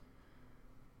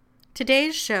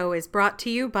Today's show is brought to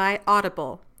you by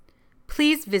Audible.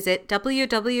 Please visit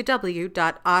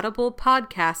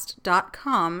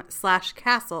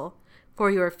www.audiblepodcast.com/castle for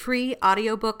your free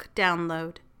audiobook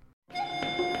download.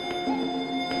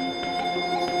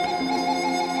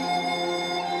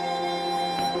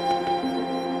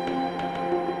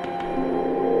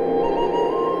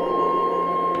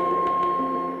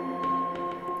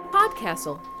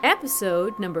 PodCastle,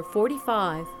 episode number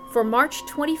 45, for March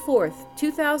 24th,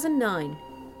 2009.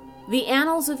 The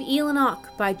Annals of Eelin-Ok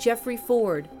by Jeffrey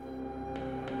Ford.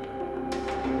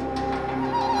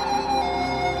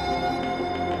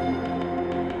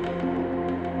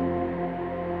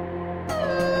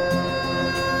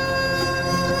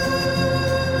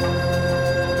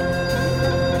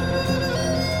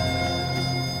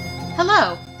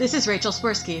 Hello, this is Rachel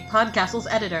Swirsky, PodCastle's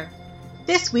editor.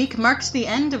 This week marks the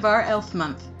end of our Elf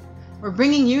Month. We're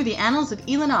bringing you The Annals of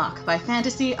Eelin-Ok by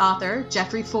fantasy author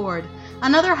Jeffrey Ford,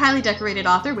 another highly decorated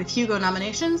author with Hugo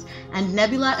nominations and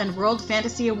Nebula and World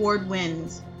Fantasy Award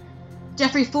wins.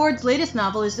 Jeffrey Ford's latest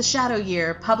novel is The Shadow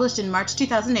Year, published in March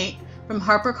 2008 from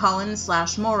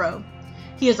HarperCollins/Morrow.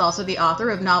 He is also the author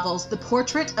of novels The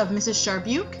Portrait of Mrs.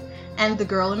 Sharbuke and The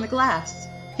Girl in the Glass.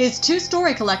 His two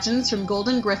story collections from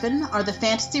Golden Griffin are The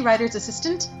Fantasy Writer's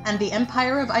Assistant and The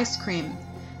Empire of Ice Cream.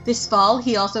 This fall,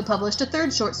 he also published a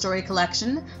third short story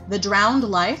collection, The Drowned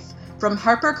Life, from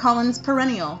HarperCollins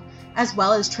Perennial, as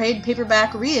well as trade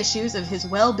paperback reissues of his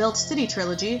Well-Built City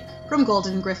trilogy from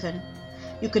Golden Griffin.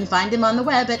 You can find him on the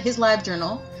web at his live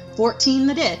journal,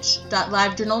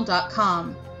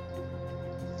 14theditch.livejournal.com.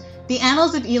 The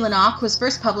Annals of Eelin-Ok was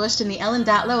first published in the Ellen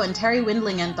Datlow and Terry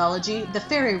Windling anthology, The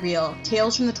Fairy Reel,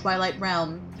 Tales from the Twilight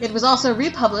Realm. It was also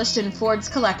republished in Ford's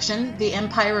collection, The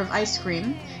Empire of Ice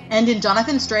Cream, and in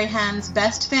Jonathan Strahan's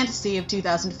Best Fantasy of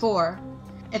 2004.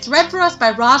 It's read for us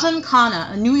by Rajan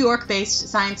Khanna, a New York-based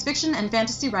science fiction and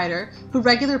fantasy writer who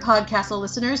regular PodCastle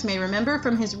listeners may remember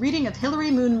from his reading of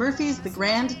Hilary Moon Murphy's The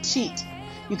Grand Cheat.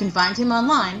 You can find him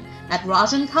online at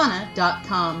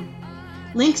rajankhanna.com.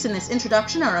 Links in this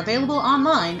introduction are available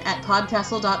online at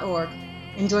podcastle.org.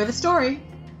 Enjoy the story!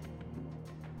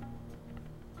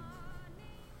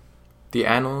 The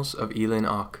Annals of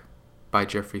Eelin-Ok by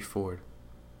Jeffrey Ford.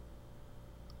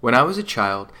 When I was a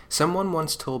child, someone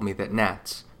once told me that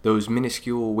gnats, those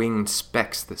minuscule winged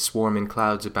specks that swarm in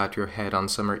clouds about your head on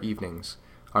summer evenings,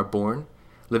 are born,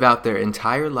 live out their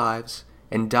entire lives,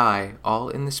 and die all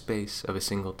in the space of a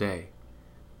single day.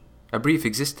 A brief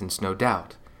existence, no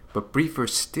doubt, but briefer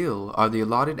still are the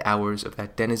allotted hours of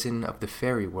that denizen of the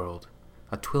fairy world,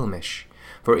 a Twilmish,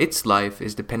 for its life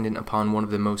is dependent upon one of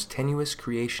the most tenuous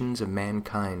creations of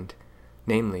mankind,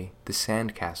 namely the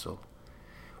sandcastle.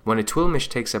 When a Twilmish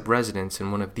takes up residence in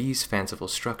one of these fanciful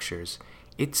structures,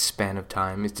 its span of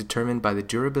time is determined by the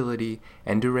durability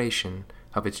and duration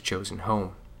of its chosen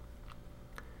home.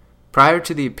 Prior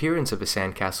to the appearance of a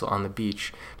sandcastle on the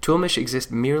beach, Twilmish exist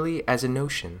merely as a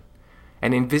notion,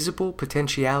 an invisible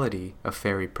potentiality of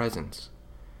fairy presence.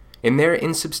 In their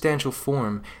insubstantial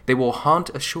form, they will haunt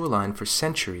a shoreline for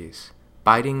centuries,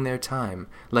 biding their time,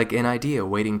 like an idea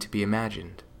waiting to be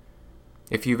imagined.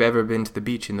 If you've ever been to the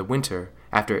beach in the winter,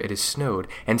 after it has snowed,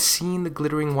 and seen the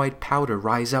glittering white powder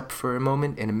rise up for a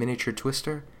moment in a miniature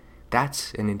twister,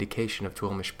 that's an indication of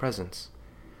Twilmish presence.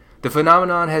 The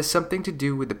phenomenon has something to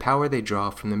do with the power they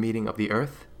draw from the meeting of the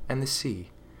earth and the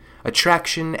sea.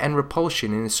 Attraction and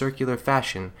repulsion in a circular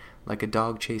fashion, like a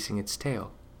dog chasing its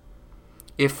tail.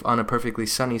 If, on a perfectly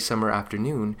sunny summer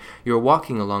afternoon, you are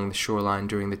walking along the shoreline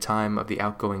during the time of the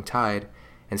outgoing tide,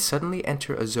 and suddenly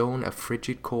enter a zone of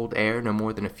frigid cold air no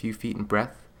more than a few feet in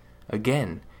breadth,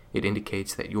 again it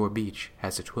indicates that your beach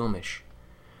has a Twilmish.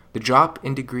 The drop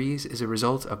in degrees is a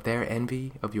result of their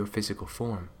envy of your physical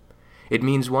form. It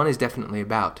means one is definitely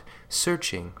about,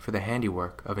 searching for the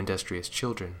handiwork of industrious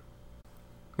children.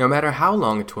 No matter how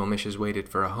long a Twilmish has waited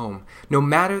for a home, no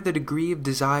matter the degree of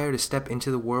desire to step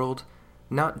into the world,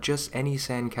 not just any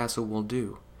sandcastle will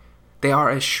do. They are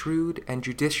as shrewd and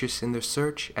judicious in their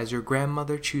search as your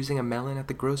grandmother choosing a melon at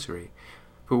the grocery,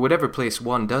 for whatever place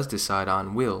one does decide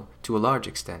on will, to a large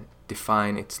extent,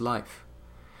 define its life.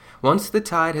 Once the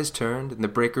tide has turned and the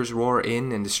breakers roar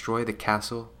in and destroy the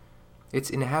castle, its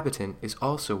inhabitant is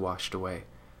also washed away,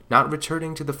 not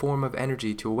returning to the form of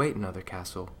energy to await another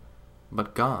castle,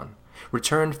 but gone,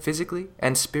 returned physically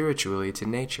and spiritually to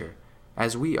nature,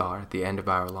 as we are at the end of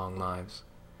our long lives.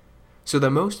 So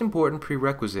the most important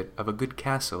prerequisite of a good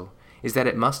castle is that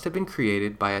it must have been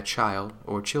created by a child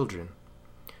or children.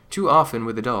 Too often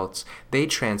with adults, they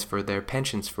transfer their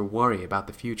penchants for worry about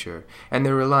the future and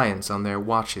their reliance on their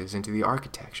watches into the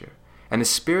architecture, and the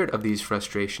spirit of these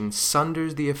frustrations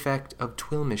sunders the effect of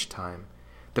Twilmish time,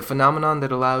 the phenomenon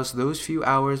that allows those few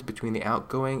hours between the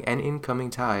outgoing and incoming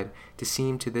tide to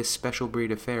seem to this special breed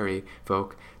of fairy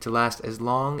folk to last as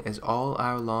long as all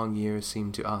our long years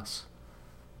seem to us.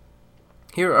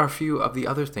 Here are a few of the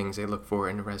other things they look for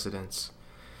in a residence.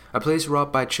 A place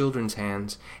wrought by children's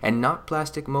hands, and not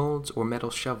plastic molds or metal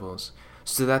shovels,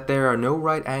 so that there are no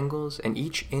right angles and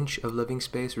each inch of living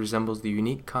space resembles the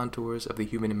unique contours of the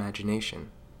human imagination.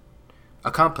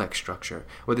 A complex structure,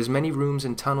 with as many rooms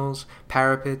and tunnels,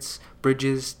 parapets,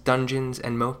 bridges, dungeons,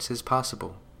 and moats as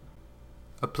possible.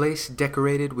 A place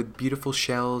decorated with beautiful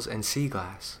shells and sea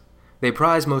glass. They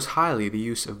prize most highly the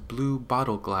use of blue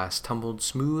bottle glass tumbled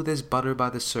smooth as butter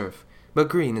by the surf, but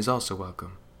green is also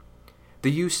welcome. The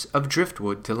use of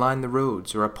driftwood to line the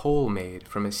roads, or a pole made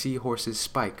from a seahorse's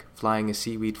spike flying a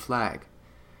seaweed flag.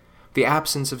 The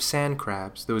absence of sand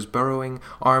crabs, those burrowing,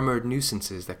 armored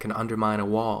nuisances that can undermine a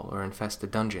wall or infest a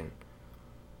dungeon.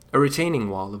 A retaining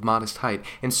wall of modest height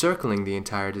encircling the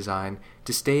entire design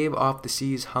to stave off the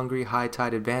sea's hungry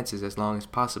high-tide advances as long as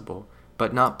possible,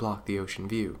 but not block the ocean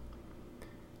view.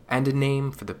 And a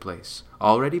name for the place,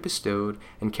 already bestowed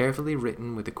and carefully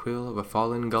written with the quill of a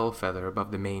fallen gull feather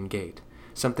above the main gate,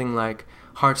 something like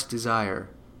Heart's Desire,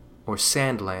 or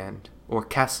Sandland, or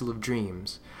Castle of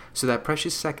Dreams, so that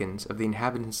precious seconds of the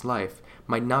inhabitant's life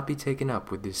might not be taken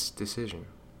up with this decision.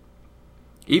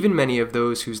 Even many of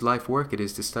those whose life work it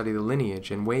is to study the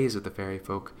lineage and ways of the fairy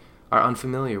folk are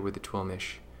unfamiliar with the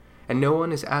Twilmish, and no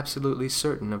one is absolutely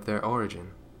certain of their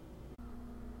origin.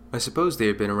 I suppose they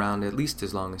have been around at least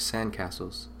as long as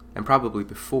sandcastles, and probably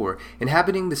before,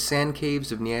 inhabiting the sand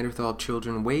caves of Neanderthal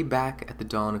children way back at the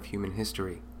dawn of human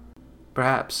history.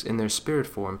 Perhaps, in their spirit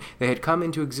form, they had come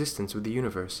into existence with the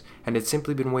universe, and had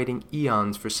simply been waiting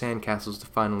eons for sandcastles to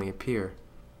finally appear.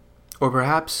 Or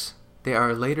perhaps they are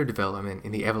a later development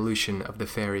in the evolution of the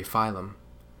fairy phylum.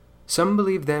 Some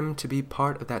believe them to be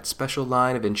part of that special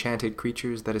line of enchanted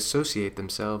creatures that associate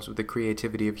themselves with the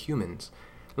creativity of humans,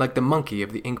 like the monkey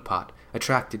of the inkpot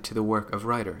attracted to the work of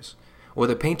writers, or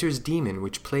the painter's demon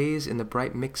which plays in the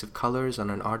bright mix of colors on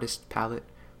an artist's palette,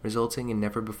 resulting in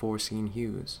never-before-seen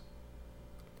hues.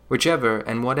 Whichever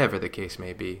and whatever the case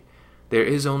may be, there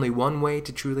is only one way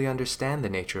to truly understand the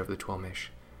nature of the Twilmish,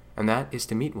 and that is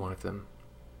to meet one of them.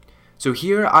 So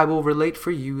here I will relate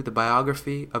for you the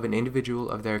biography of an individual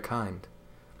of their kind.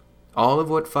 All of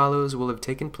what follows will have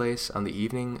taken place on the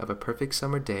evening of a perfect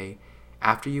summer day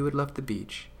after you had left the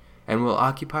beach, and will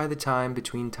occupy the time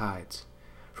between tides,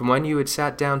 from when you had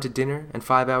sat down to dinner and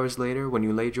 5 hours later when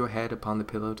you laid your head upon the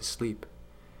pillow to sleep.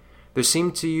 There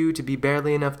seemed to you to be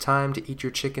barely enough time to eat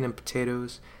your chicken and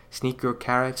potatoes, sneak your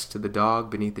carrots to the dog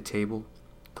beneath the table,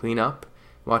 clean up,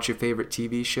 watch your favorite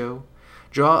TV show,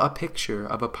 draw a picture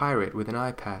of a pirate with an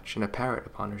eye patch and a parrot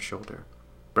upon her shoulder,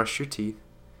 brush your teeth,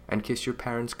 and kiss your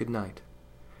parents good night.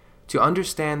 To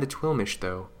understand the Twilmish,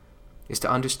 though, is to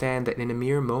understand that in a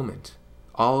mere moment,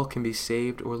 all can be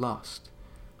saved or lost.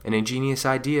 An ingenious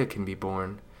idea can be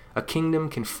born, a kingdom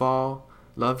can fall,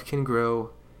 love can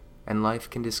grow, and life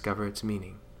can discover its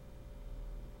meaning.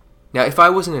 Now, if I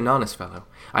wasn't an honest fellow,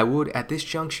 I would, at this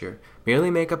juncture, merely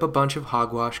make up a bunch of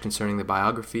hogwash concerning the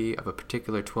biography of a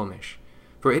particular Twilmish,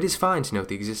 for it is fine to note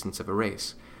the existence of a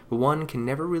race, but one can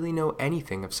never really know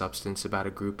anything of substance about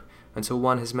a group until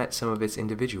one has met some of its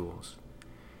individuals.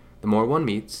 The more one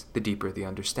meets, the deeper the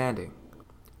understanding.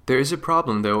 There is a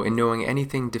problem, though, in knowing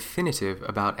anything definitive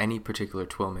about any particular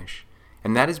Twilmish,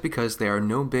 and that is because they are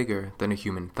no bigger than a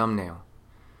human thumbnail.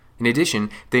 In addition,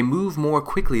 they move more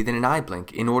quickly than an eye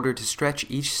blink in order to stretch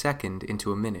each second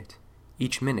into a minute,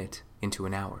 each minute into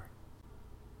an hour.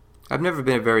 I've never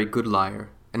been a very good liar,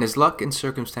 and as luck and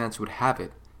circumstance would have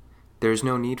it, there is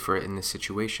no need for it in this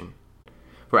situation.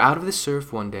 For out of the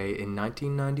surf one day in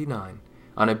 1999,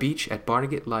 on a beach at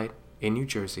Barnegat Light in New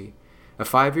Jersey, a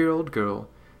 5-year-old girl,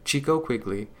 Chico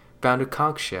Quigley, found a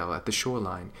conch shell at the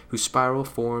shoreline whose spiral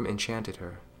form enchanted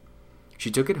her. She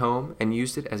took it home and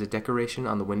used it as a decoration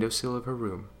on the windowsill of her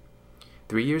room.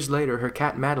 3 years later, her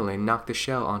cat Madeline knocked the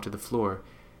shell onto the floor,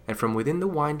 and from within the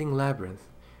winding labyrinth,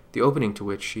 the opening to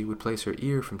which she would place her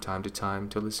ear from time to time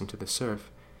to listen to the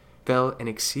surf, fell an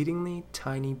exceedingly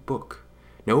tiny book,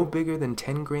 no bigger than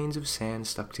 10 grains of sand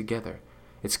stuck together,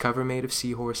 its cover made of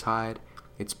seahorse hide,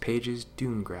 its pages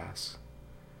dune grass.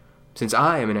 Since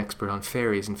I am an expert on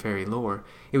fairies and fairy lore,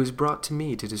 it was brought to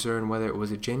me to discern whether it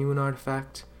was a genuine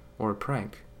artifact or a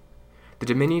prank. The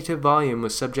diminutive volume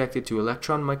was subjected to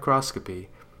electron microscopy,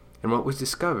 and what was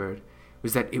discovered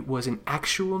was that it was an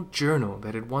actual journal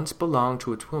that had once belonged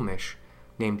to a Twilmish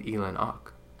named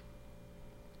Eelin-Ok.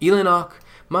 Eelin-Ok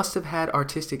must have had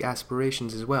artistic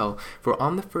aspirations as well, for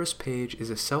on the first page is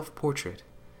a self-portrait,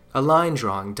 a line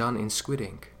drawing done in squid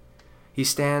ink. He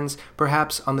stands,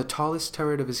 perhaps, on the tallest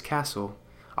turret of his castle,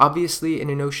 obviously in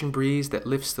an ocean breeze that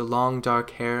lifts the long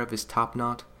dark hair of his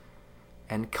topknot,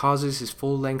 and causes his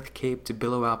full-length cape to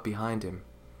billow out behind him.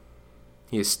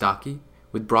 He is stocky,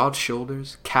 with broad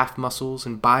shoulders, calf muscles,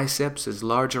 and biceps as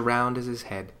large around as his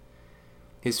head.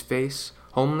 His face,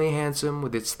 homely handsome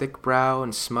with its thick brow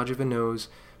and smudge of a nose,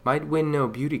 might win no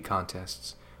beauty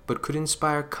contests, but could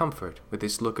inspire comfort with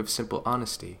its look of simple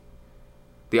honesty.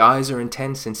 The eyes are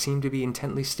intense and seem to be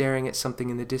intently staring at something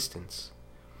in the distance.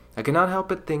 I cannot help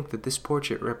but think that this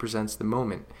portrait represents the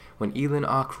moment when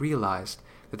Eelin-Ok realized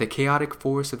that the chaotic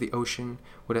force of the ocean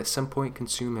would at some point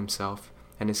consume himself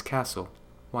and his castle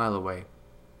while away.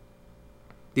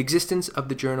 The existence of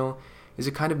the journal is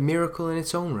a kind of miracle in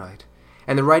its own right,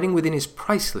 and the writing within is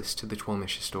priceless to the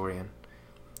Twelmish historian.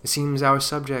 It seems our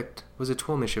subject was a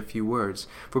Twelmish of few words,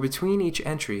 for between each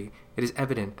entry it is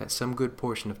evident that some good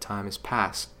portion of time has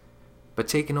passed, but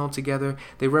taken all together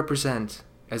they represent,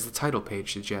 as the title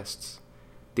page suggests,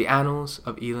 the Annals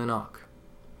of Eelin-Ok.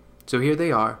 So here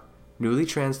they are, newly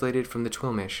translated from the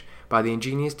Twelmish by the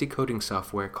ingenious decoding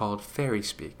software called Fairy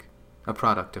Speak, a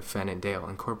product of Fenn and Dale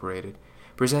Incorporated,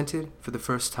 presented for the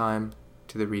first time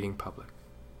to the reading public.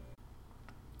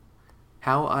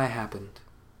 How I Happened.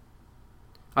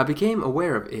 I became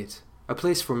aware of it, a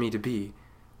place for me to be,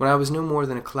 when I was no more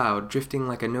than a cloud drifting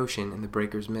like a notion in the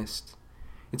breaker's mist.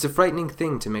 It's a frightening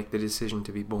thing to make the decision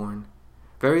to be born.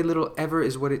 Very little ever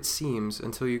is what it seems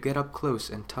until you get up close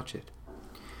and touch it.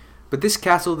 But this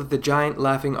castle that the giant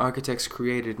laughing architects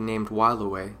created and named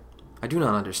Whileaway, I do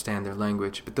not understand their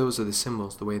language, but those are the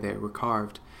symbols the way they were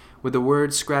carved, with the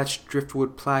word scratched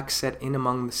driftwood plaque set in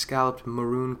among the scalloped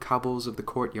maroon cobbles of the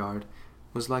courtyard,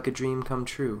 was like a dream come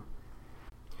true.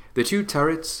 The two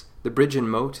turrets, the bridge and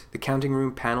moat, the counting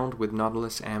room panelled with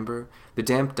nautilus amber, the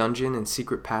damp dungeon and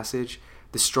secret passage,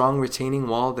 the strong retaining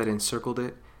wall that encircled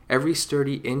it, every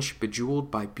sturdy inch bejeweled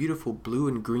by beautiful blue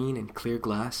and green and clear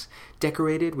glass,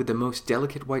 decorated with the most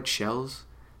delicate white shells,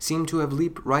 seemed to have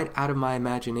leaped right out of my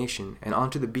imagination and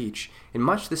onto the beach in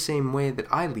much the same way that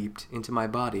I leaped into my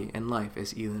body and life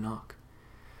as Eelin-Ok.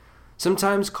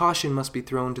 Sometimes caution must be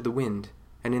thrown to the wind,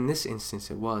 and in this instance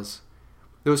it was.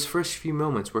 Those first few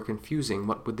moments were confusing,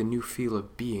 what with the new feel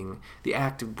of being, the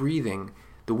act of breathing,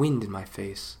 the wind in my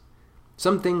face.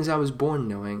 Some things I was born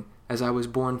knowing, as I was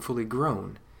born fully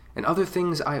grown, and other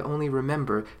things I only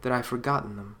remember that I've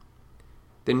forgotten them.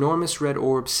 The enormous red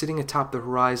orb sitting atop the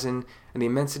horizon and the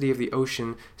immensity of the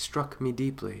ocean struck me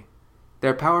deeply,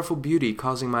 their powerful beauty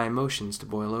causing my emotions to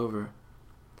boil over.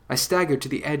 I staggered to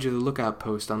the edge of the lookout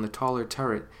post on the taller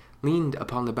turret, leaned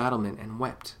upon the battlement, and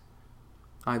wept.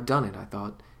 I've done it, I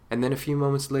thought, and then a few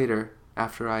moments later,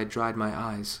 after I had dried my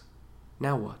eyes,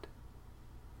 now what?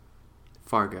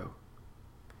 Fargo.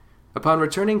 Upon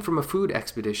returning from a food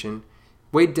expedition,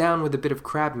 weighed down with a bit of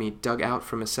crab meat dug out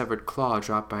from a severed claw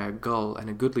dropped by a gull and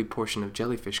a goodly portion of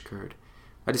jellyfish curd,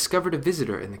 I discovered a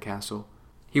visitor in the castle.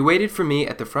 He waited for me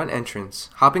at the front entrance,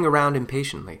 hopping around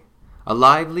impatiently, a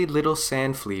lively little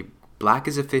sand flea, black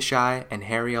as a fisheye and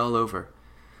hairy all over.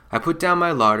 I put down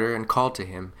my larder and called to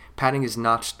him, patting his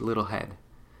notched little head.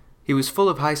 He was full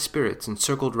of high spirits and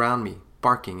circled round me,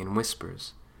 barking in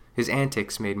whispers. His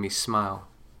antics made me smile.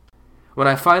 When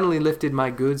I finally lifted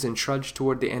my goods and trudged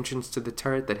toward the entrance to the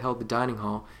turret that held the dining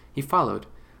hall, he followed,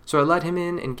 so I let him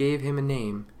in and gave him a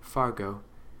name, Fargo.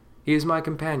 He is my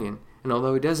companion, and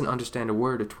although he doesn't understand a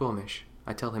word of Twelmish,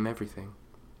 I tell him everything.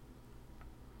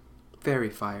 Fairy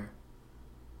fire.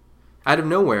 Out of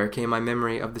nowhere came my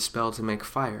memory of the spell to make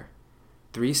fire.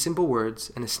 3 simple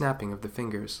words and a snapping of the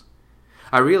fingers.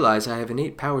 I realize I have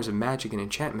innate powers of magic and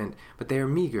enchantment, but they are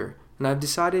meager, and I have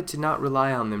decided to not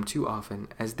rely on them too often,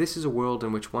 as this is a world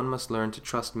in which one must learn to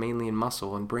trust mainly in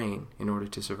muscle and brain in order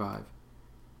to survive.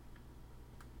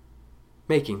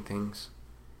 Making things.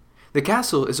 The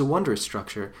castle is a wondrous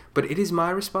structure, but it is my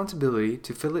responsibility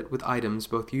to fill it with items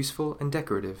both useful and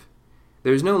decorative.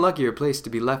 There is no luckier place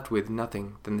to be left with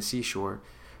nothing than the seashore,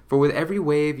 for with every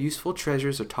wave useful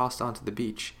treasures are tossed onto the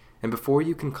beach, and before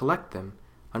you can collect them,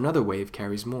 another wave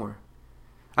carries more.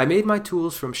 I made my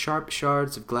tools from sharp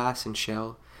shards of glass and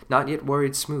shell, not yet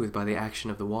worried smooth by the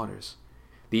action of the waters.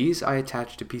 These I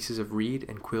attached to pieces of reed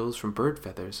and quills from bird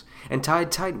feathers, and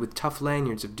tied tight with tough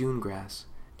lanyards of dune grass.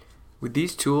 With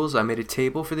these tools I made a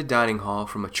table for the dining hall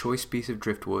from a choice piece of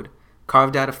driftwood,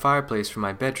 carved out a fireplace for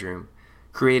my bedroom,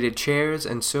 created chairs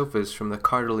and sofas from the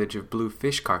cartilage of blue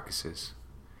fish carcasses.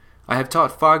 I have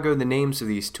taught Fargo the names of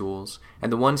these tools, and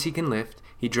the ones he can lift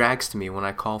he drags to me when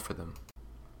I call for them.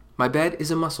 My bed is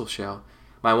a mussel shell.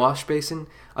 My wash basin,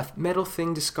 a metal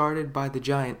thing discarded by the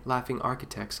giant laughing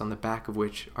architects on the back of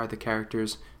which are the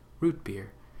characters root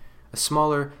beer. A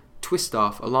smaller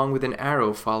twist-off along with an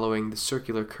arrow following the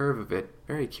circular curve of it,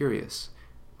 very curious.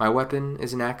 My weapon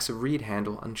is an axe of reed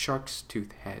handle on shark's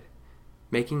tooth head.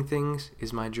 Making things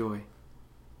is my joy.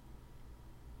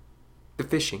 The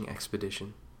fishing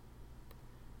expedition.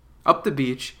 Up the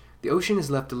beach, the ocean has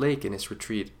left a lake in its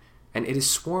retreat, and it is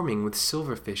swarming with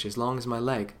silverfish as long as my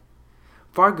leg.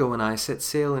 Fargo and I set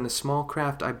sail in a small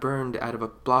craft I burned out of a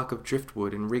block of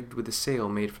driftwood and rigged with a sail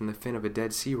made from the fin of a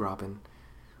dead sea robin.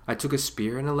 I took a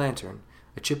spear and a lantern,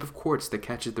 a chip of quartz that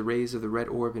catches the rays of the red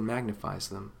orb and magnifies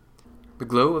them. The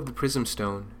glow of the prism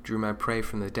stone drew my prey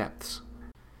from the depths.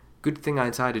 Good thing I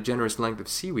tied a generous length of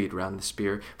seaweed round the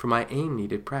spear, for my aim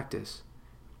needed practice.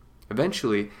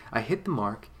 Eventually, I hit the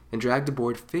mark and dragged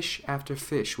aboard fish after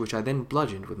fish, which I then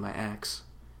bludgeoned with my axe.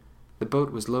 The boat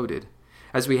was loaded.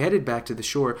 As we headed back to the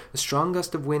shore, a strong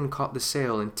gust of wind caught the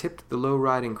sail and tipped the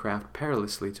low-riding craft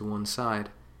perilously to one side.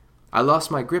 I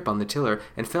lost my grip on the tiller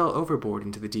and fell overboard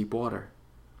into the deep water.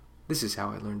 This is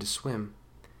how I learned to swim.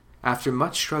 After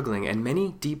much struggling and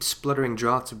many deep spluttering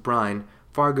draughts of brine,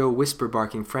 Fargo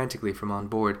whisper-barking frantically from on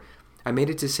board, I made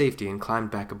it to safety and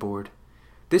climbed back aboard.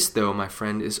 This, though, my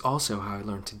friend, is also how I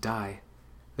learned to die.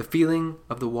 The feeling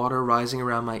of the water rising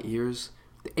around my ears,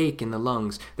 the ache in the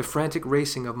lungs, the frantic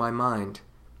racing of my mind,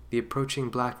 the approaching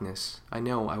blackness I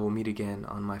know I will meet again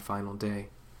on my final day.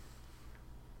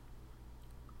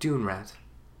 Dune Rat.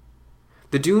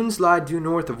 The dunes lie due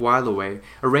north of Whileaway,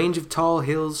 a range of tall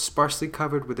hills sparsely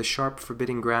covered with the sharp,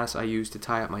 forbidding grass I use to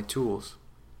tie up my tools.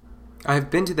 I have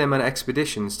been to them on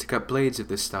expeditions to cut blades of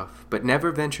this stuff, but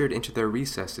never ventured into their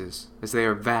recesses, as they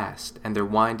are vast and their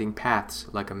winding paths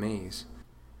like a maze.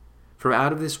 From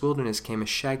out of this wilderness came a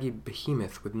shaggy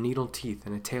behemoth with needle teeth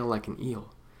and a tail like an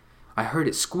eel. I heard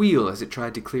it squeal as it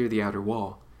tried to clear the outer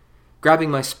wall.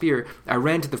 Grabbing my spear, I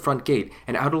ran to the front gate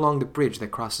and out along the bridge that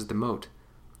crosses the moat.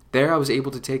 There I was able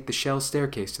to take the shell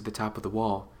staircase to the top of the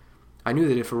wall. I knew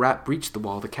that if a rat breached the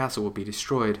wall, the castle would be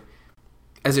destroyed.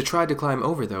 As it tried to climb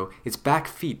over, though, its back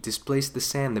feet displaced the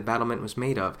sand the battlement was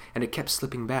made of, and it kept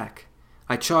slipping back.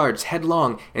 I charged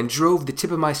headlong and drove the tip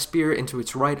of my spear into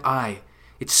its right eye.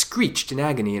 It screeched in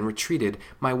agony and retreated,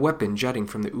 my weapon jutting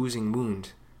from the oozing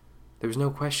wound. There was no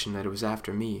question that it was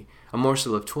after me, a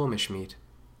morsel of Twilmish meat,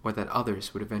 or that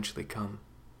others would eventually come.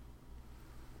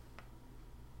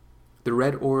 The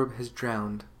red orb has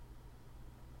drowned.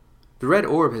 The red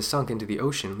orb has sunk into the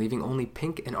ocean, leaving only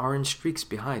pink and orange streaks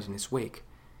behind in its wake.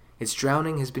 Its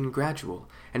drowning has been gradual,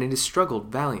 and it has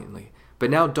struggled valiantly,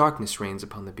 but now darkness reigns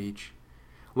upon the beach.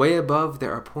 Way above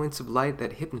there are points of light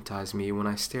that hypnotize me when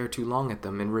I stare too long at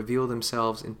them and reveal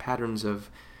themselves in patterns of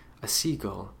a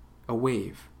seagull, a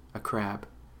wave, a crab.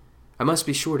 I must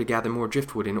be sure to gather more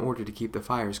driftwood in order to keep the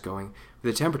fires going, for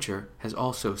the temperature has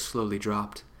also slowly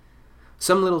dropped.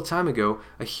 Some little time ago,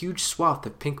 a huge swath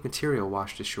of pink material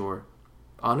washed ashore.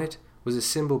 On it was a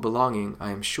symbol belonging,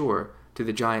 I am sure, to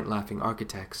the giant laughing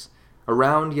architects, a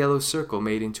round yellow circle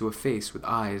made into a face with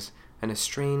eyes and a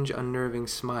strange, unnerving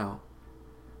smile.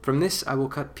 From this I will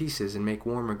cut pieces and make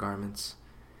warmer garments.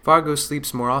 Fargo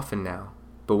sleeps more often now,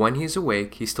 but when he is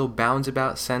awake he still bounds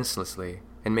about senselessly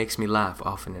and makes me laugh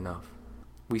often enough.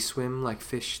 We swim like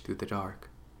fish through the dark.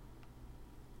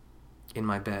 In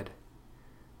my bed.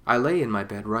 I lay in my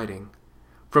bed writing.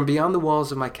 From beyond the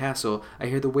walls of my castle, I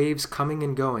hear the waves coming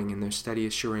and going in their steady,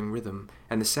 assuring rhythm,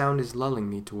 and the sound is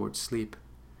lulling me towards sleep.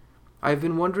 I have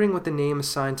been wondering what the name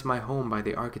assigned to my home by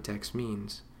the architects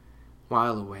means.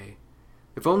 Whileaway.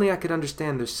 If only I could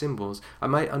understand their symbols, I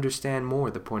might understand more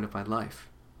the point of my life.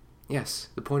 Yes,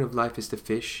 the point of life is to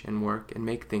fish and work and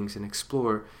make things and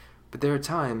explore, but there are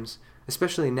times,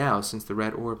 especially now since the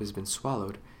red orb has been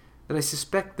swallowed, that I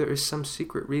suspect there is some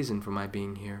secret reason for my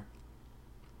being here.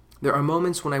 There are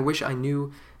moments when I wish I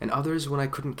knew, and others when I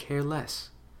couldn't care less.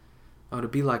 Oh, to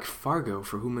be like Fargo,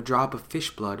 for whom a drop of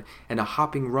fish blood and a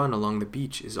hopping run along the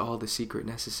beach is all the secret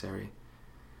necessary.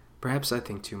 Perhaps I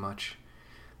think too much.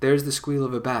 There's the squeal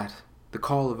of a bat, the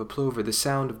call of a plover, the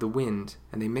sound of the wind,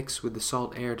 and they mix with the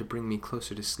salt air to bring me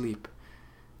closer to sleep.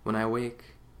 When I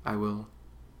wake, I will...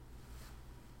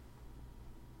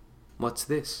 What's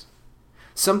this?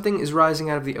 Something is rising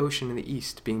out of the ocean in the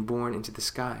east, being born into the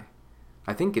sky.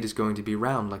 I think it is going to be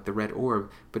round like the red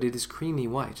orb, but it is creamy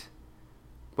white.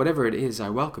 Whatever it is, I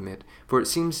welcome it, for it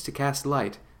seems to cast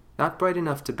light, not bright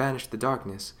enough to banish the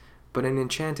darkness, but an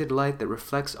enchanted light that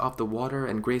reflects off the water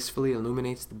and gracefully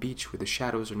illuminates the beach where the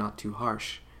shadows are not too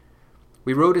harsh.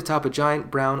 We rode atop a giant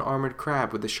brown armored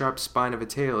crab with the sharp spine of a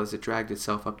tail as it dragged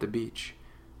itself up the beach.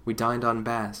 We dined on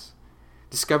bass.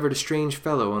 discovered a strange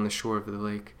fellow on the shore of the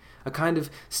lake, a kind of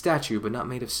statue but not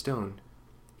made of stone.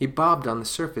 He bobbed on the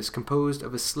surface composed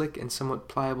of a slick and somewhat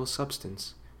pliable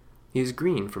substance. He is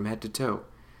green from head to toe.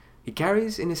 He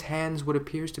carries in his hands what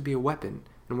appears to be a weapon,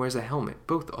 and wears a helmet,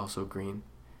 both also green.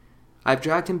 I have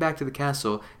dragged him back to the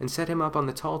castle and set him up on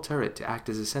the tall turret to act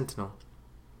as a sentinel.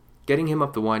 Getting him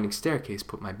up the winding staircase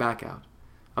put my back out.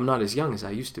 I'm not as young as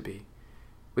I used to be.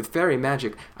 With fairy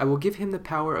magic, I will give him the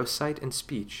power of sight and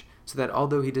speech, so that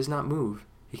although he does not move,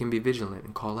 he can be vigilant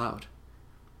and call out.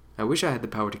 I wish I had the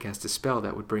power to cast a spell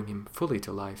that would bring him fully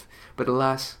to life, but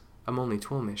alas, I'm only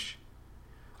 12ish.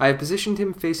 I have positioned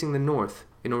him facing the north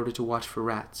in order to watch for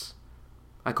rats.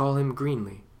 I call him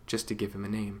Greenly, just to give him a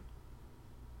name.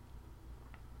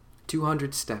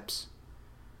 200 steps.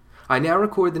 I now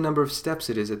record the number of steps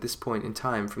it is at this point in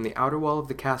time from the outer wall of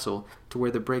the castle to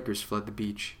where the breakers flood the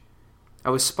beach. I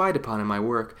was spied upon in my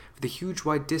work, for the huge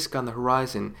white disk on the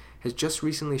horizon has just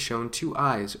recently shown 2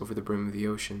 eyes over the brim of the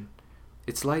ocean.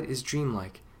 Its light is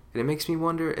dreamlike, and it makes me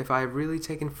wonder if I have really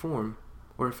taken form,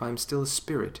 or if I am still a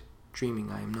spirit,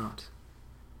 dreaming I am not.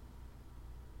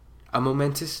 A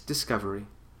momentous discovery.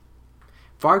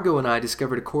 Fargo and I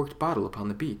discovered a corked bottle upon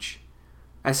the beach.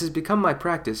 As has become my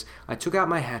practice, I took out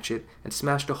my hatchet and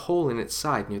smashed a hole in its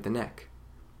side near the neck.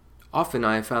 Often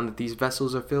I have found that these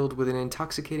vessels are filled with an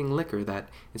intoxicating liquor that,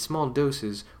 in small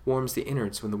doses, warms the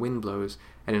innards when the wind blows,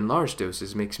 and in large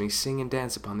doses makes me sing and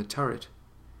dance upon the turret.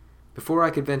 Before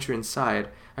I could venture inside,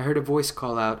 I heard a voice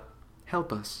call out,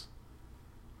 "Help us."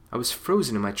 I was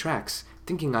frozen in my tracks,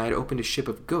 thinking I had opened a ship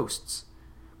of ghosts.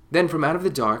 Then from out of the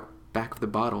dark, back of the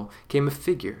bottle, came a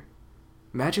figure.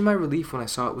 Imagine my relief when I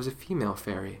saw it was a female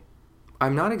fairy. I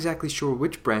am not exactly sure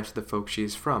which branch of the folk she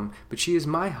is from, but she is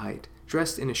my height,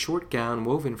 dressed in a short gown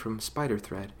woven from spider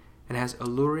thread, and has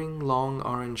alluring long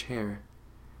orange hair.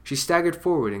 She staggered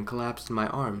forward and collapsed in my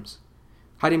arms.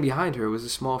 Hiding behind her was a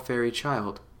small fairy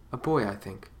child, a boy, I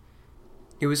think.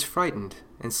 He was frightened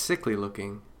and sickly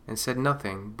looking, and said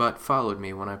nothing, but followed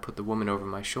me when I put the woman over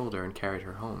my shoulder and carried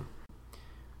her home.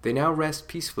 They now rest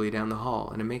peacefully down the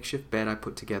hall in a makeshift bed I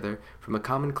put together from a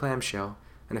common clamshell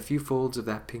and a few folds of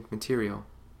that pink material.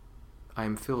 I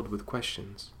am filled with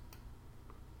questions.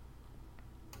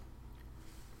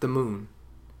 The moon.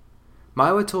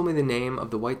 Maiwa told me the name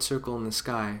of the white circle in the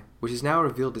sky, which has now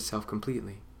revealed itself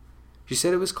completely. She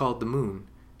said it was called the moon,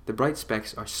 the bright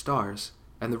specks are stars,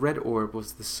 and the red orb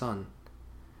was the sun.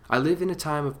 I live in a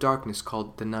time of darkness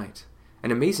called the night,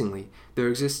 and amazingly, there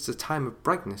exists a time of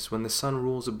brightness when the sun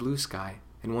rules a blue sky,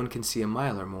 and one can see a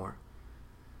mile or more.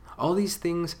 All these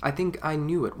things I think I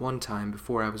knew at one time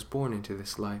before I was born into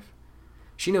this life.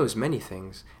 She knows many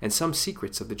things, and some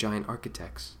secrets of the giant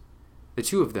architects. The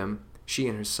 2 of them, she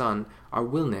and her son, are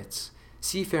Wilnets,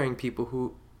 seafaring people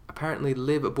who apparently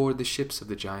live aboard the ships of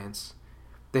the giants.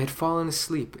 They had fallen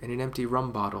asleep in an empty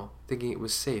rum bottle, thinking it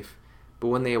was safe, but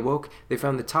when they awoke, they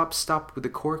found the top stopped with a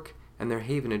cork and their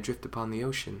haven adrift upon the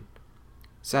ocean.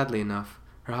 Sadly enough,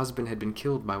 her husband had been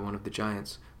killed by one of the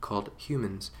giants, called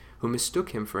humans, who mistook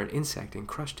him for an insect and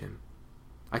crushed him.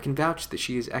 I can vouch that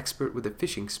she is expert with a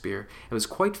fishing spear and was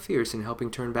quite fierce in helping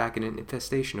turn back an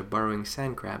infestation of burrowing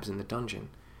sand crabs in the dungeon.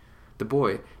 The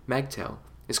boy, Magtel,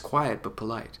 is quiet but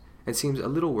polite, and seems a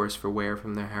little worse for wear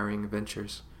from their harrying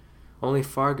adventures. Only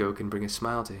Fargo can bring a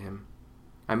smile to him.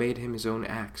 I made him his own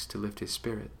axe to lift his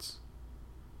spirits.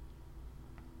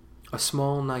 A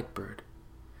small night bird.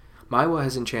 Maiwa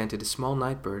has enchanted a small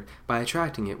night bird by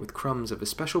attracting it with crumbs of a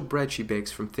special bread she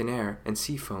bakes from thin air and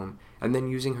sea foam, and then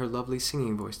using her lovely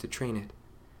singing voice to train it.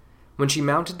 When she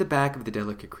mounted the back of the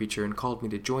delicate creature and called me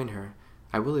to join her,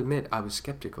 I will admit I was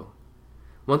skeptical.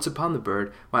 Once upon the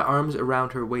bird, my arms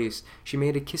around her waist, she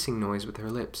made a kissing noise with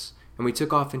her lips, and we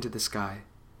took off into the sky.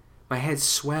 My head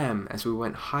swam as we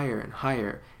went higher and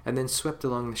higher, and then swept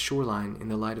along the shoreline in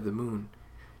the light of the moon.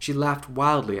 She laughed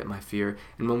wildly at my fear,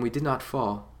 and when we did not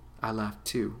fall, I laughed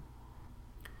too.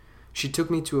 She took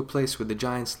me to a place where the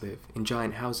giants live, in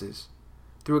giant houses.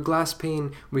 Through a glass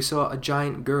pane, we saw a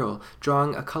giant girl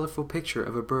drawing a colorful picture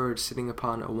of a bird sitting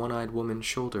upon a one-eyed woman's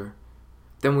shoulder.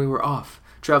 Then we were off,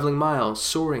 traveling miles,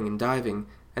 soaring and diving,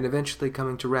 and eventually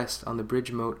coming to rest on the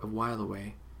bridge moat of While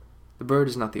Away. The bird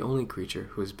is not the only creature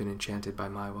who has been enchanted by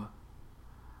Maiwa.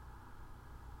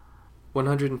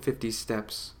 150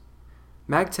 steps.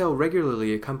 Magtel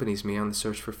regularly accompanies me on the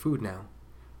search for food now.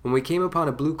 When we came upon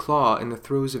a blue claw in the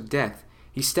throes of death,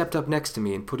 he stepped up next to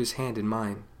me and put his hand in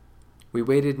mine. We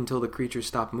waited until the creature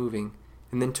stopped moving,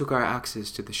 and then took our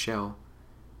axes to the shell.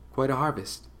 Quite a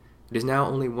harvest. It is now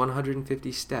only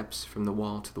 150 steps from the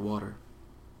wall to the water.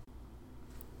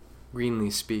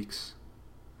 Greenly speaks.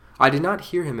 I did not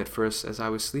hear him at first as I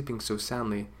was sleeping so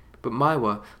soundly, but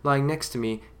Maiwa, lying next to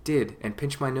me, did and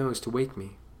pinched my nose to wake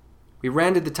me. We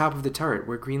ran to the top of the turret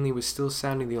where Greenlee was still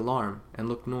sounding the alarm and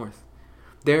looked north.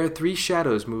 There 3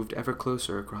 shadows moved ever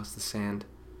closer across the sand.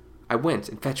 I went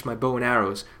and fetched my bow and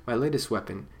arrows, my latest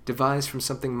weapon, devised from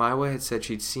something Maiwa had said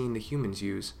she'd seen the humans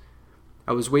use.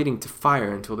 I was waiting to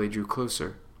fire until they drew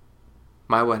closer.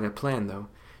 Maiwa had a plan, though.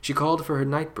 She called for her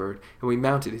nightbird, and we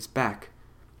mounted his back.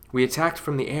 We attacked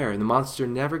from the air, and the monster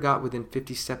never got within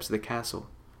 50 steps of the castle.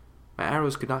 My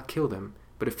arrows could not kill them,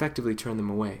 but effectively turn them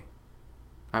away.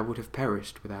 I would have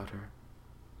perished without her.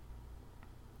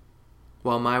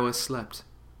 While Maiwa slept,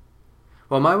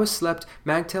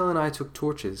 Magtail and I took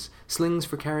torches, slings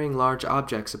for carrying large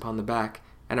objects upon the back,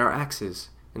 and our axes,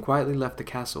 and quietly left the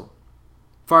castle.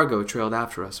 Fargo trailed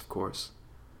after us, of course.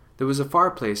 There was a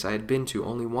far place I had been to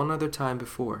only one other time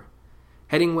before.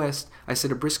 Heading west, I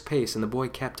set a brisk pace, and the boy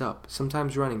kept up,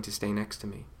 sometimes running to stay next to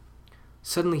me.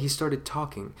 Suddenly he started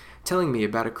talking, telling me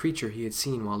about a creature he had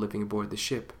seen while living aboard the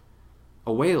ship.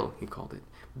 A whale, he called it,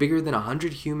 bigger than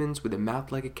 100 humans with a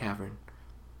mouth like a cavern.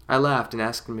 I laughed and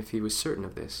asked him if he was certain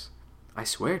of this. I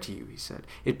swear to you, he said,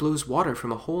 it blows water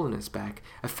from a hole in its back,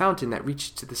 a fountain that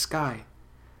reached to the sky.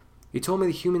 He told me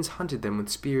the humans hunted them with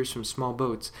spears from small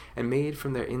boats and made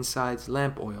from their insides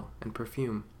lamp oil and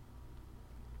perfume.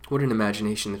 What an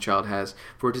imagination the child has,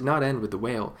 for it did not end with the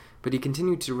whale, but he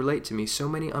continued to relate to me so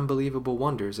many unbelievable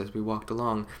wonders as we walked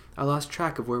along. I lost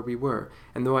track of where we were,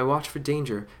 and though I watched for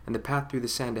danger and the path through the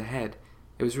sand ahead,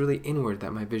 it was really inward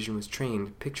that my vision was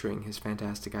trained, picturing his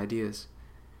fantastic ideas.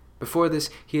 Before this,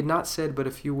 he had not said but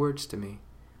a few words to me.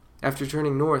 After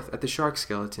turning north at the shark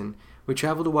skeleton, we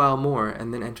traveled a while more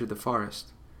and then entered the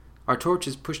forest. Our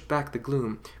torches pushed back the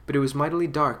gloom, but it was mightily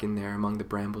dark in there among the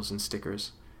brambles and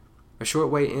stickers. A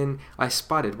short way in, I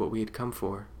spotted what we had come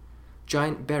for.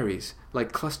 Giant berries,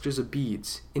 like clusters of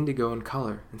beads, indigo in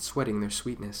color and sweating their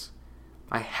sweetness.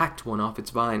 I hacked one off its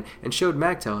vine and showed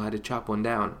Magtail how to chop one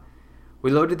down.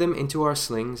 We loaded them into our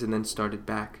slings and then started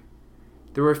back.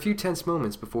 There were a few tense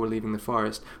moments before leaving the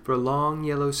forest, for a long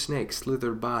yellow snake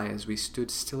slithered by as we stood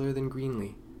stiller than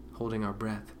Greenlee, holding our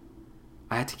breath.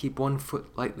 I had to keep one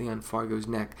foot lightly on Fargo's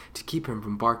neck to keep him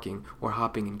from barking or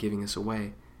hopping and giving us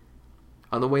away.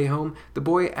 On the way home, the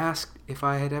boy asked if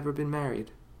I had ever been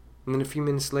married, and then a few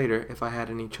minutes later if I had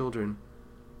any children.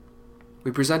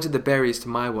 We presented the berries to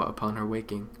Maiwa upon her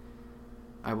waking.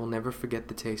 I will never forget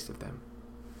the taste of them.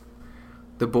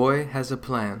 The boy has a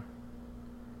plan.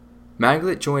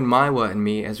 Maglet joined Maiwa and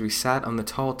me as we sat on the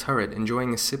tall turret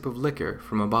enjoying a sip of liquor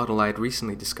from a bottle I had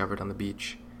recently discovered on the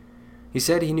beach. He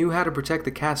said he knew how to protect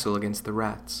the castle against the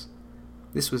rats.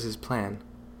 This was his plan.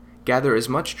 Gather as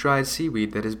much dried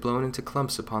seaweed that is blown into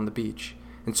clumps upon the beach,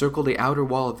 and circle the outer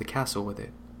wall of the castle with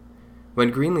it.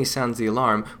 When Greenlee sounds the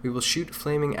alarm, we will shoot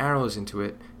flaming arrows into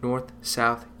it, north,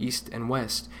 south, east, and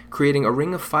west, creating a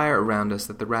ring of fire around us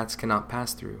that the rats cannot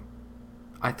pass through.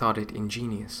 I thought it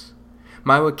ingenious.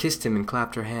 Maiwa kissed him and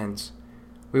clapped her hands.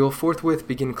 We will forthwith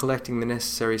begin collecting the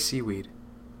necessary seaweed.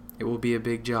 It will be a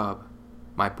big job.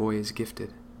 My boy is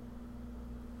gifted.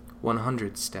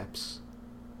 100 steps.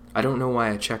 I don't know why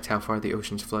I checked how far the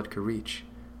ocean's flood could reach.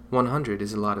 100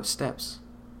 is a lot of steps.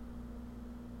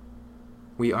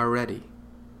 We are ready.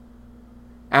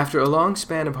 After a long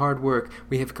span of hard work,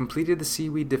 we have completed the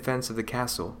seaweed defense of the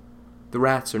castle. The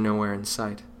rats are nowhere in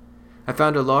sight. I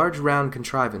found a large round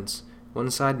contrivance,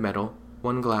 one side metal,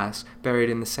 one glass, buried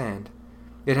in the sand.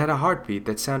 It had a heartbeat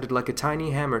that sounded like a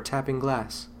tiny hammer tapping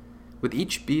glass. With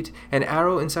each beat, an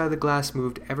arrow inside the glass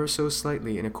moved ever so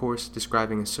slightly in a course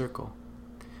describing a circle.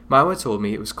 Maiwa told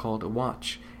me it was called a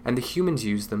watch, and the humans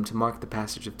used them to mark the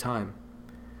passage of time.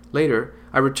 Later,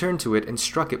 I returned to it and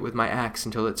struck it with my axe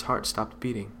until its heart stopped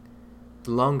beating.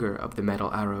 The longer of the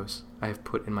metal arrows I have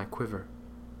put in my quiver.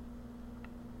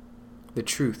 The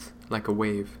truth, like a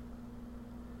wave.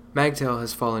 Magtail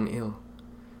has fallen ill.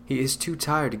 He is too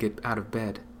tired to get out of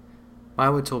bed.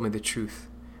 Maiwa told me the truth.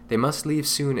 They must leave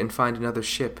soon and find another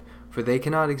ship, for they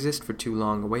cannot exist for too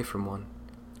long away from one.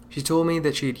 She told me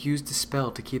that she had used a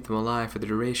spell to keep them alive for the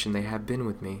duration they have been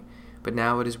with me, but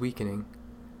now it is weakening.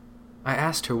 I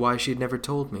asked her why she had never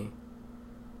told me.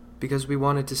 Because we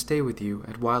wanted to stay with you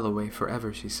at Whileaway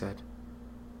forever, she said.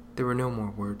 There were no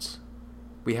more words.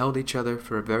 We held each other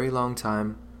for a very long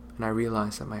time, and I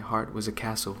realized that my heart was a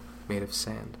castle made of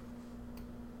sand.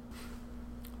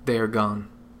 They are gone.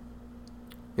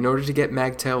 In order to get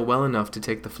Magtail well enough to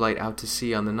take the flight out to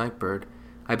sea on the Nightbird,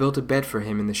 I built a bed for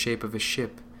him in the shape of a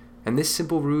ship, and this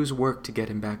simple ruse worked to get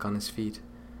him back on his feet.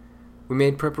 We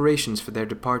made preparations for their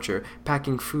departure,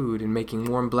 packing food and making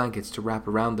warm blankets to wrap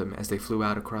around them as they flew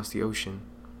out across the ocean.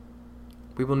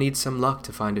 We will need some luck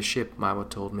to find a ship, Maiwa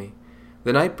told me,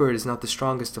 The night bird is not the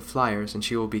strongest of flyers, and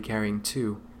she will be carrying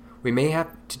 2. We may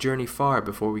have to journey far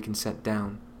before we can set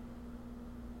down.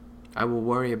 I will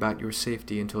worry about your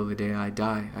safety until the day I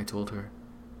die, I told her.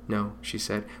 No, she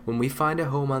said, when we find a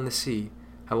home on the sea,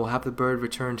 I will have the bird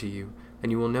return to you,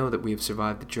 and you will know that we have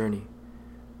survived the journey.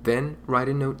 Then write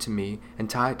a note to me and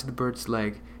tie it to the bird's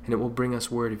leg, and it will bring us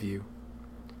word of you.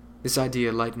 This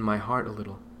idea lightened my heart a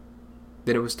little.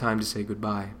 Then it was time to say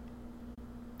goodbye.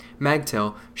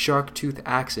 Magtel, shark-tooth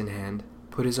axe in hand,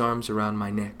 put his arms around my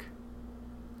neck.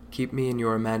 Keep me in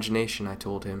your imagination, I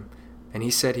told him, and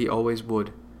he said he always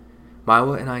would.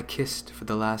 Maiwa and I kissed for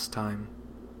the last time.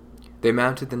 They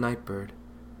mounted the night bird.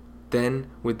 Then,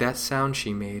 with that sound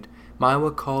she made,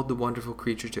 Maiwa called the wonderful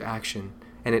creature to action,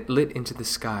 and it lit into the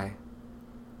sky.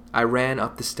 I ran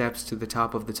up the steps to the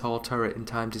top of the tall turret in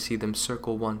time to see them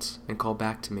circle once and call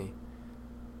back to me.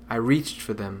 I reached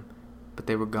for them, but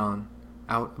they were gone,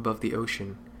 out above the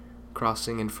ocean,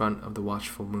 crossing in front of the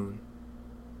watchful moon.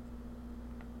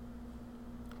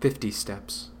 50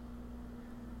 steps.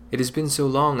 It has been so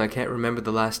long I can't remember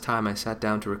the last time I sat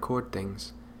down to record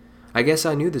things. I guess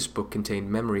I knew this book contained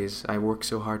memories I worked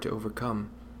so hard to overcome.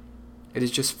 It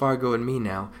is just Fargo and me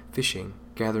now, fishing,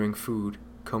 gathering food,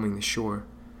 combing the shore.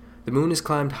 The moon has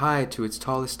climbed high to its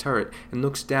tallest turret and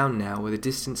looks down now with a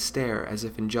distant stare as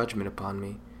if in judgment upon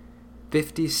me.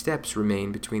 50 steps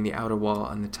remain between the outer wall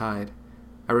and the tide.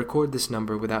 I record this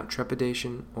number without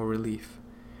trepidation or relief.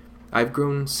 I have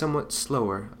grown somewhat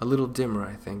slower, a little dimmer,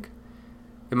 I think.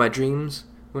 In my dreams,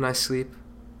 when I sleep,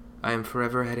 I am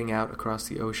forever heading out across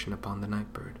the ocean upon the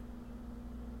night bird.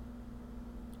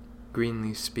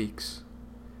 Greenleaf speaks.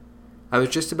 I was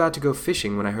just about to go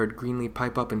fishing when I heard Greenleaf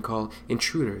pipe up and call,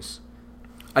 "Intruders."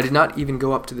 I did not even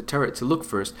go up to the turret to look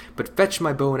first, but fetched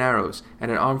my bow and arrows and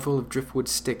an armful of driftwood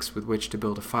sticks with which to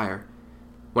build a fire.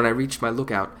 When I reached my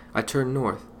lookout, I turned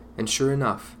north, and sure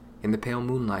enough, in the pale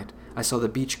moonlight, I saw the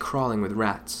beach crawling with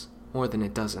rats, more than a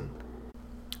dozen.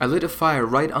 I lit a fire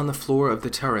right on the floor of the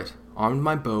turret, armed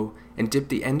my bow, and dipped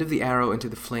the end of the arrow into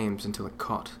the flames until it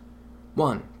caught.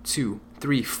 1, 2,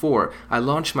 3, 4, I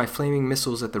launched my flaming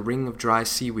missiles at the ring of dry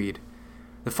seaweed.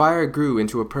 The fire grew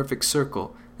into a perfect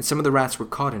circle, and some of the rats were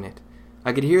caught in it.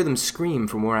 I could hear them scream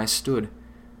from where I stood.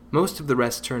 Most of the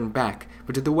rest turned back,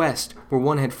 but to the west, where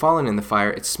one had fallen in the fire,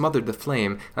 it smothered the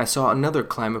flame, and I saw another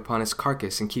climb upon its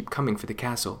carcass and keep coming for the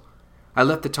castle. I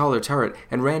left the taller turret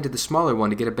and ran to the smaller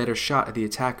one to get a better shot at the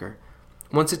attacker.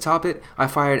 Once atop it, I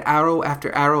fired arrow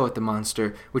after arrow at the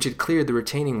monster, which had cleared the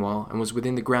retaining wall and was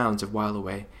within the grounds of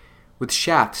Whileaway. With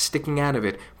shaft sticking out of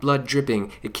it, blood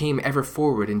dripping, it came ever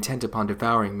forward, intent upon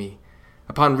devouring me.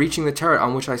 Upon reaching the turret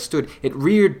on which I stood, it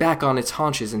reared back on its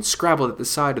haunches and scrabbled at the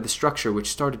side of the structure,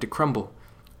 which started to crumble.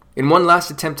 In one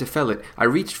last attempt to fell it, I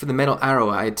reached for the metal arrow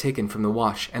I had taken from the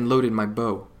wash and loaded my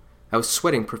bow. I was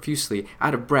sweating profusely,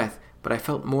 out of breath, but I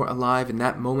felt more alive in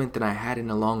that moment than I had in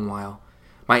a long while.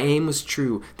 My aim was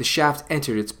true. The shaft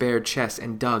entered its bared chest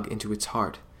and dug into its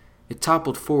heart. It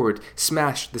toppled forward,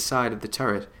 smashed the side of the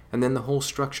turret, and then the whole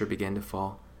structure began to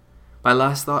fall. My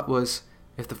last thought was,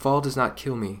 if the fall does not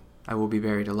kill me, I will be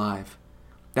buried alive.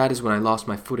 That is when I lost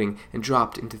my footing and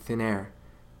dropped into thin air.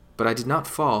 But I did not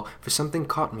fall, for something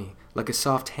caught me, like a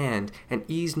soft hand, and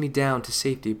eased me down to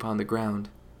safety upon the ground.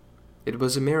 It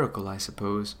was a miracle, I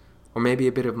suppose, or maybe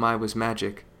a bit of Maiwa's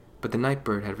magic, but the night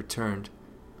bird had returned.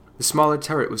 The smaller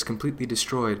turret was completely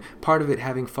destroyed, part of it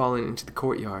having fallen into the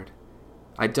courtyard.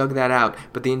 I dug that out,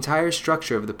 but the entire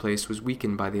structure of the place was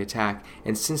weakened by the attack,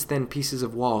 and since then pieces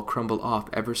of wall crumble off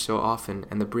ever so often,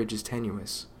 and the bridge is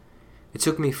tenuous. It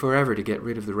took me forever to get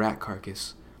rid of the rat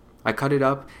carcass. I cut it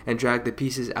up and dragged the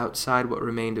pieces outside what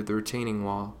remained of the retaining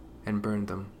wall, and burned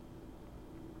them.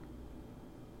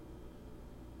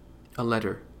 A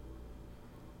letter.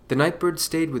 The night bird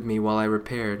stayed with me while I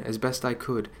repaired, as best I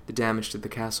could, the damage to the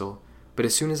castle, but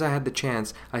as soon as I had the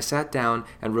chance, I sat down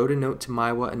and wrote a note to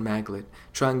Maiwa and Maglet,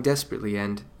 trying desperately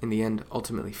and, in the end,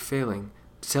 ultimately failing,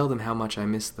 to tell them how much I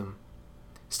missed them.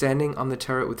 Standing on the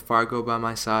turret with Fargo by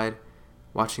my side,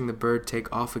 watching the bird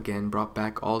take off again brought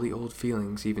back all the old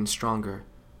feelings even stronger,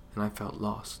 and I felt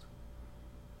lost.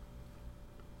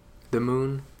 The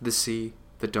moon, the sea,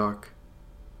 the dark.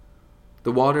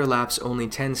 The water laps only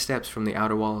 10 steps from the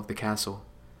outer wall of the castle.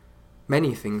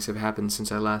 Many things have happened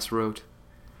since I last wrote.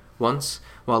 Once,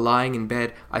 while lying in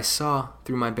bed, I saw,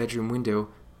 through my bedroom window,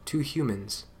 2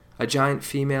 humans, a giant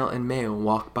female and male,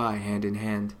 walk by hand in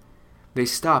hand. They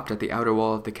stopped at the outer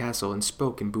wall of the castle and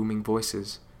spoke in booming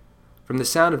voices. From the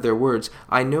sound of their words,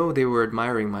 I know they were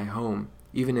admiring my home,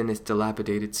 even in its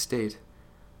dilapidated state.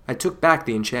 I took back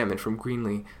the enchantment from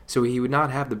Greenlee, so he would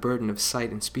not have the burden of sight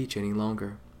and speech any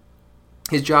longer.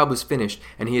 His job was finished,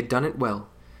 and he had done it well.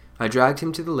 I dragged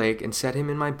him to the lake and set him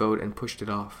in my boat and pushed it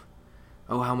off.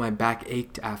 Oh, how my back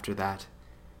ached after that.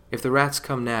 If the rats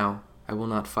come now, I will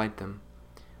not fight them.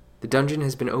 The dungeon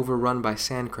has been overrun by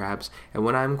sand crabs, and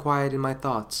when I am quiet in my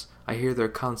thoughts, I hear their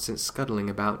constant scuttling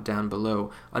about down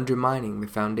below, undermining the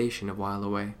foundation of While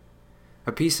Away.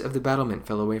 A piece of the battlement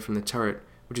fell away from the turret,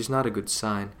 which is not a good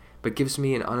sign, but gives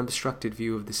me an unobstructed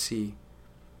view of the sea.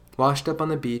 Washed up on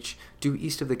the beach, due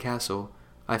east of the castle,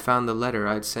 I found the letter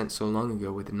I had sent so long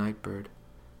ago with the nightbird.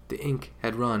 The ink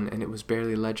had run, and it was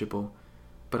barely legible,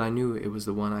 but I knew it was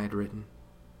the one I had written.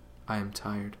 I am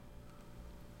tired.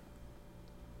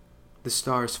 The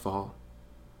stars fall.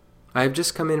 I have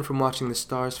just come in from watching the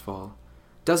stars fall.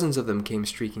 Dozens of them came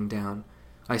streaking down.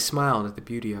 I smiled at the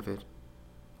beauty of it.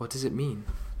 What does it mean?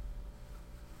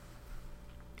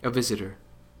 A visitor.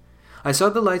 I saw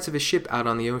the lights of a ship out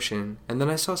on the ocean, and then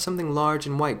I saw something large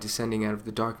and white descending out of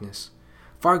the darkness.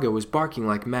 Fargo was barking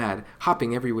like mad,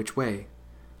 hopping every which way.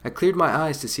 I cleared my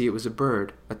eyes to see it was a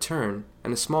bird, a tern,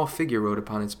 and a small figure rode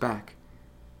upon its back.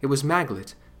 It was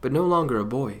Maglet, but no longer a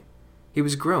boy. He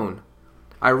was grown.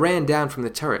 I ran down from the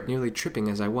turret, nearly tripping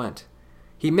as I went.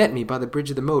 He met me by the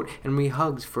bridge of the moat, and we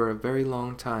hugged for a very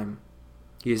long time.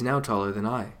 He is now taller than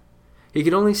I. He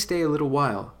could only stay a little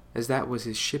while, as that was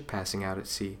his ship passing out at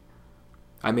sea.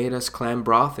 I made us clam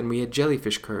broth, and we had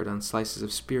jellyfish curd on slices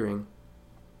of spearing.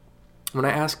 When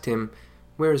I asked him,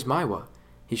 "Where is Maiwa?"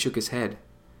 he shook his head.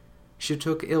 "She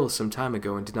took ill some time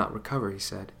ago and did not recover," he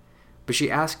said. "But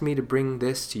she asked me to bring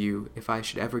this to you if I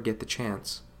should ever get the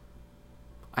chance."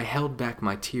 I held back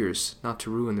my tears, not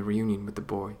to ruin the reunion with the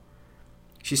boy.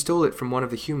 "She stole it from one of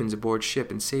the humans aboard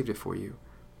ship and saved it for you."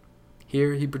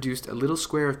 Here he produced a little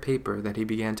square of paper that he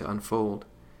began to unfold.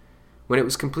 When it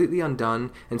was completely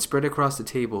undone and spread across the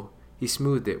table, he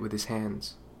smoothed it with his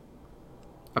hands.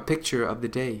 "A picture of the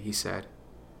day," he said.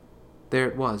 There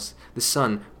it was, the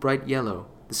sun, bright yellow,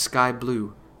 the sky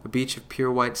blue, a beach of pure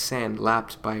white sand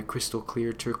lapped by a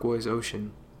crystal-clear turquoise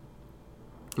ocean.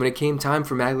 When it came time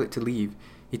for Maglet to leave,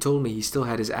 he told me he still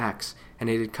had his axe, and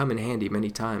it had come in handy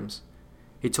many times.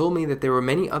 He told me that there were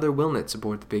many other Wilnets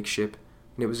aboard the big ship,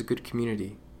 and it was a good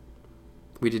community.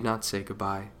 We did not say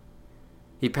goodbye.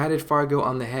 He patted Fargo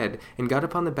on the head and got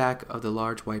upon the back of the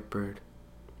large white bird.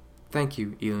 "Thank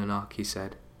you, Eelin-Ok," he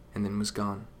said, and then was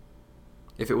gone.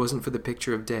 If it wasn't for the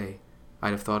picture of day,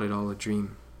 I'd have thought it all a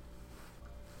dream.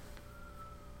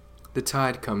 The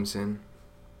tide comes in.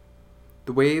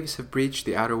 The waves have breached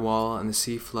the outer wall and the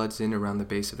sea floods in around the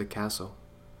base of the castle.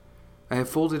 I have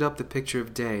folded up the picture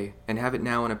of day and have it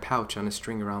now in a pouch on a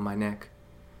string around my neck.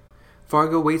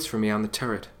 Fargo waits for me on the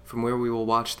turret, from where we will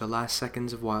watch the last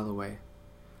seconds of While Away.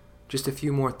 Just a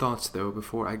few more thoughts, though,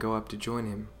 before I go up to join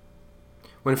him.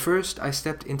 When first I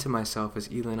stepped into myself as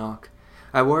Eelin-Ok,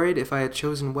 I worried if I had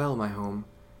chosen well my home,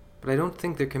 but I don't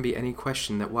think there can be any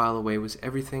question that While Away was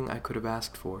everything I could have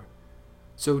asked for.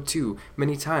 So, too,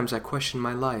 many times I questioned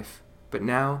my life, but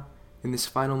now, in this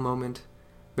final moment,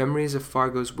 memories of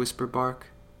Fargo's whisper bark,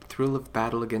 the thrill of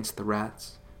battle against the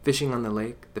rats, fishing on the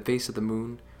lake, the face of the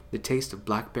moon, the taste of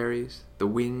blackberries, the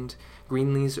wind,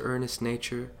 Greenlee's earnest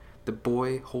nature, the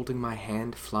boy holding my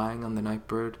hand flying on the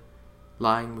nightbird,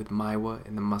 lying with Maiwa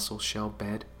in the mussel shell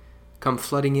bed, come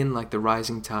flooding in like the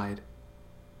rising tide.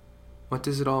 What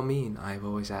does it all mean, I have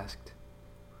always asked.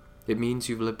 It means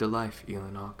you've lived a life,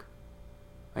 Eelin-Ok.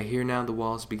 I hear now the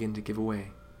walls begin to give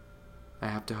away. I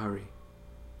have to hurry.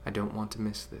 I don't want to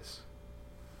miss this.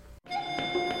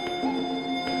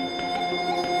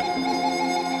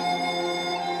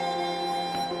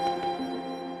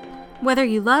 Whether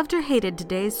you loved or hated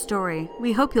today's story,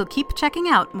 we hope you'll keep checking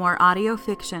out more audio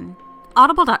fiction.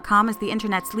 Audible.com is the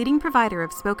internet's leading provider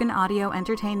of spoken audio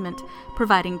entertainment,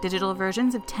 providing digital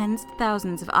versions of tens of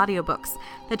thousands of audiobooks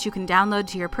that you can download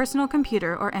to your personal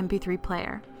computer or MP3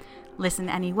 player. Listen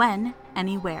when,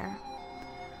 anywhere.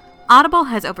 Audible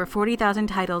has over 40,000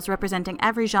 titles representing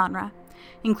every genre,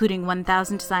 including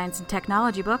 1,000 science and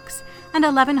technology books and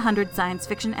 1,100 science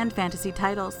fiction and fantasy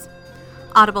titles.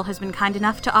 Audible has been kind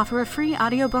enough to offer a free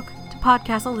audiobook to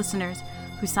PodCastle listeners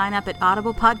who sign up at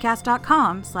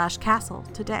audiblepodcast.com/castle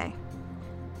today.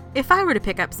 If I were to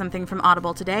pick up something from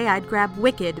Audible today, I'd grab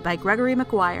Wicked by Gregory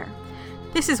Maguire.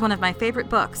 This is one of my favorite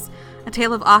books, a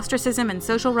tale of ostracism and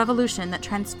social revolution that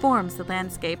transforms the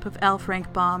landscape of L.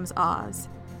 Frank Baum's Oz.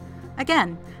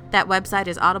 Again, that website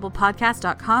is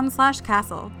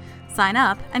audiblepodcast.com/castle. Sign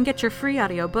up and get your free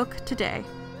audiobook today.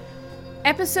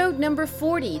 Episode number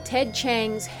 40, Ted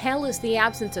Chiang's Hell is the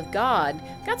Absence of God,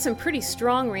 got some pretty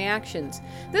strong reactions.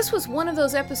 This was one of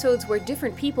those episodes where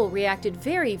different people reacted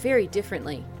very, very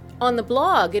differently. On the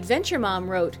blog, Adventure Mom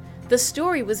wrote, The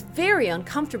story was very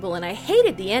uncomfortable and I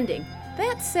hated the ending.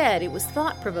 That said, it was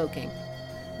thought-provoking.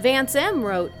 Vance M.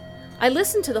 wrote, I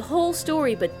listened to the whole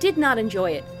story but did not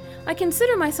enjoy it. I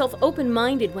consider myself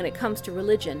open-minded when it comes to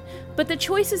religion, but the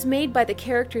choices made by the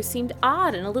characters seemed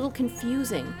odd and a little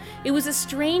confusing. It was a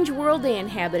strange world they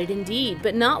inhabited indeed,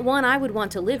 but not one I would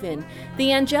want to live in.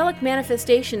 The angelic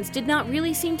manifestations did not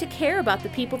really seem to care about the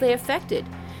people they affected.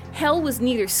 Hell was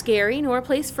neither scary nor a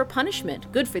place for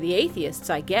punishment, good for the atheists,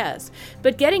 I guess,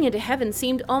 but getting into heaven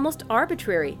seemed almost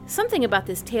arbitrary. Something about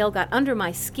this tale got under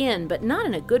my skin, but not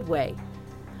in a good way.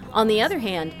 On the other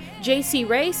hand, J.C.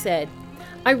 Ray said,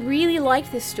 I really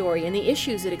liked this story and the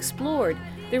issues it explored.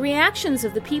 The reactions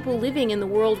of the people living in the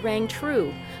world rang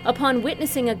true. Upon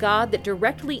witnessing a God that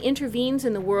directly intervenes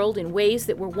in the world in ways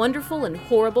that were wonderful and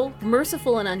horrible,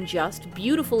 merciful and unjust,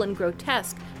 beautiful and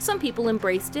grotesque, some people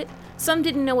embraced it, some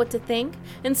didn't know what to think,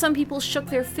 and some people shook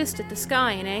their fist at the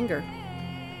sky in anger.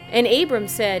 And Abram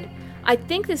said, I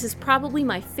think this is probably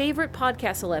my favorite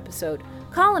PodCastle episode.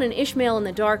 Colin and Ishmael in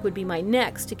the Dark would be my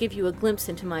next to give you a glimpse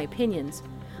into my opinions.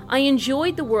 I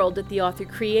enjoyed the world that the author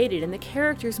created and the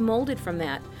characters molded from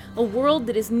that, a world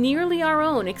that is nearly our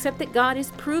own except that God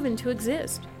is proven to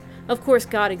exist. Of course,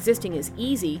 God existing is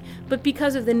easy, but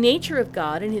because of the nature of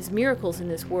God and his miracles in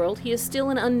this world, he is still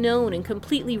an unknown and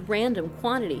completely random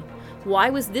quantity. Why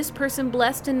was this person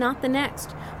blessed and not the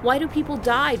next? Why do people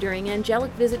die during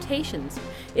angelic visitations?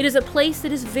 It is a place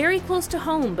that is very close to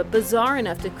home, but bizarre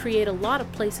enough to create a lot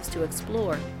of places to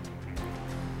explore.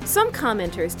 Some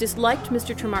commenters disliked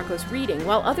Mr. Tremarco's reading,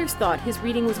 while others thought his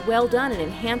reading was well done and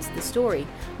enhanced the story.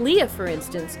 Leah, for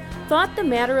instance, thought the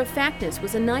matter-of-factness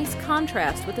was a nice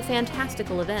contrast with the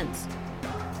fantastical events.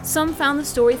 Some found the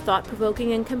story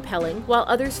thought-provoking and compelling, while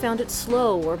others found it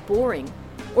slow or boring,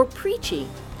 or preachy.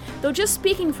 Though just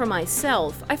speaking for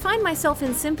myself, I find myself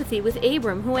in sympathy with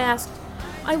Abram, who asked,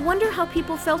 I wonder how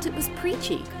people felt it was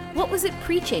preachy. What was it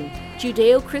preaching?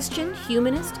 Judeo-Christian,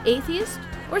 humanist, atheist,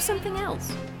 or something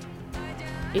else?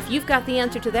 If you've got the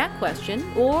answer to that question,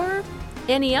 or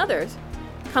any others,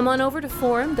 come on over to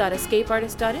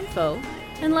forum.escapeartist.info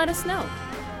and let us know.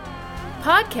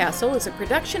 PodCastle is a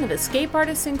production of Escape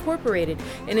Artists Incorporated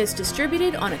and is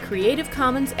distributed on a Creative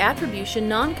Commons Attribution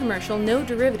Non-Commercial No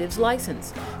Derivatives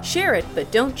license. Share it,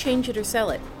 but don't change it or sell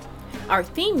it. Our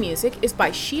theme music is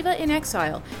by Shiva in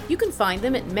Exile. You can find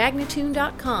them at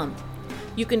magnatune.com.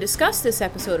 You can discuss this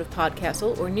episode of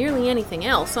PodCastle or nearly anything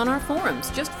else on our forums.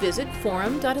 Just visit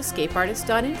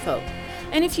forum.escapeartist.info.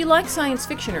 And if you like science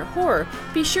fiction or horror,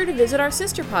 be sure to visit our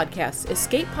sister podcasts,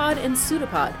 Escape Pod and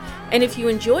Pseudopod. And if you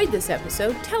enjoyed this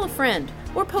episode, tell a friend,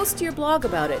 or post to your blog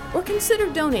about it, or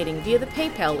consider donating via the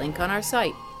PayPal link on our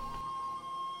site.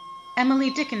 Emily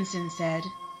Dickinson said,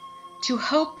 To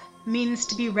hope means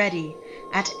to be ready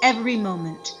at every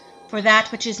moment for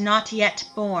that which is not yet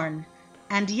born,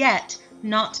 and yet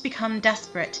not become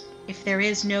desperate if there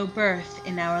is no birth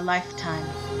in our lifetime.